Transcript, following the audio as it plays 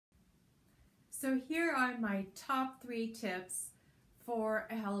So here are my top 3 tips for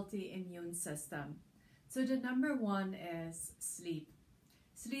a healthy immune system. So the number one is sleep.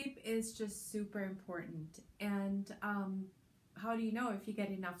 Sleep is just super important. And how do you know if you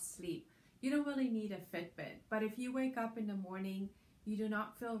get enough sleep? You don't really need a Fitbit, but if you wake up in the morning, you do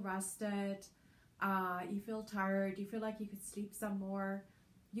not feel rested, you feel tired, you feel like you could sleep some more,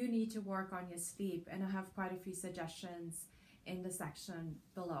 you need to work on your sleep. And I have quite a few suggestions in the section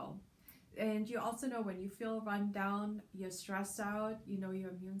below. And you also know when you feel run down, you're stressed out, you know your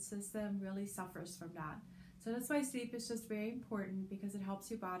immune system really suffers from that. So that's why sleep is just very important, because it helps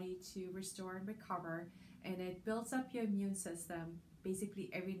your body to restore and recover, and it builds up your immune system basically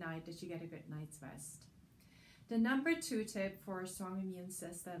every night that you get a good night's rest. The number 2 tip for a strong immune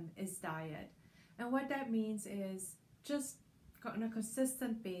system is diet. And what that means is just on a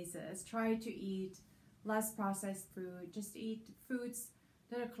consistent basis, try to eat less processed food, just eat foods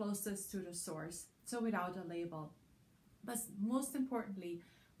that are closest to the source, so without a label. But most importantly,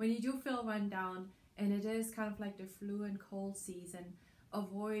 when you do feel run down and it is kind of like the flu and cold season,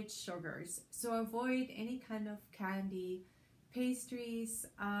 avoid sugars. So avoid any kind of candy, pastries,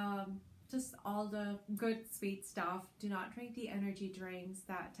 just all the good sweet stuff. Do not drink the energy drinks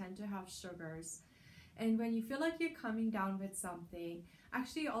that tend to have sugars. And when you feel like you're coming down with something,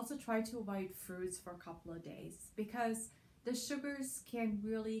 actually also try to avoid fruits for a couple of days, because the sugars can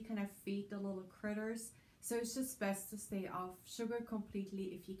really kind of feed the little critters. So it's just best to stay off sugar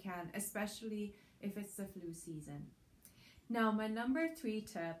completely if you can, especially if it's the flu season. Now, my number 3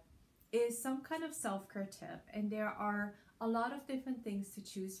 tip is some kind of self-care tip, and there are a lot of different things to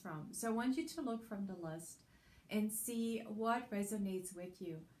choose from. So I want you to look from the list and see what resonates with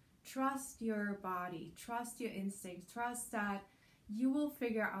you. Trust your body, trust your instincts, trust that you will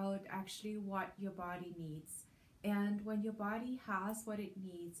figure out actually what your body needs. And when your body has what it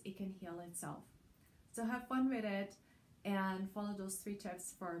needs, it can heal itself. So have fun with it and follow those 3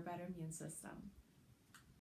 tips for a better immune system.